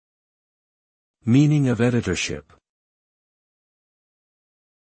Meaning of editorship.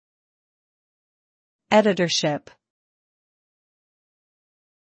 Editorship.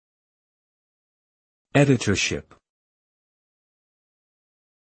 Editorship.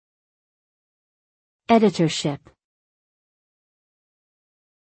 Editorship.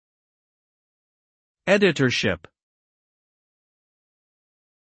 Editorship.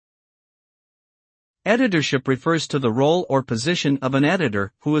 Editorship refers to the role or position of an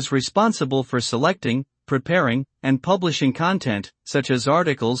editor who is responsible for selecting, preparing, and publishing content, such as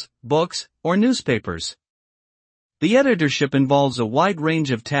articles, books, or newspapers. The editorship involves a wide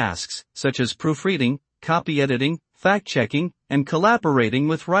range of tasks, such as proofreading, copy editing, fact-checking, and collaborating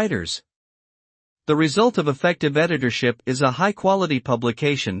with writers. The result of effective editorship is a high-quality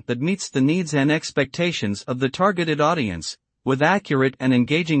publication that meets the needs and expectations of the targeted audience, with accurate and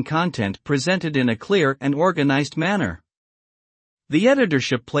engaging content presented in a clear and organized manner. The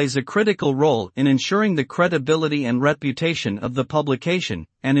editorship plays a critical role in ensuring the credibility and reputation of the publication,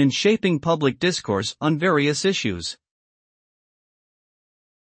 and in shaping public discourse on various issues.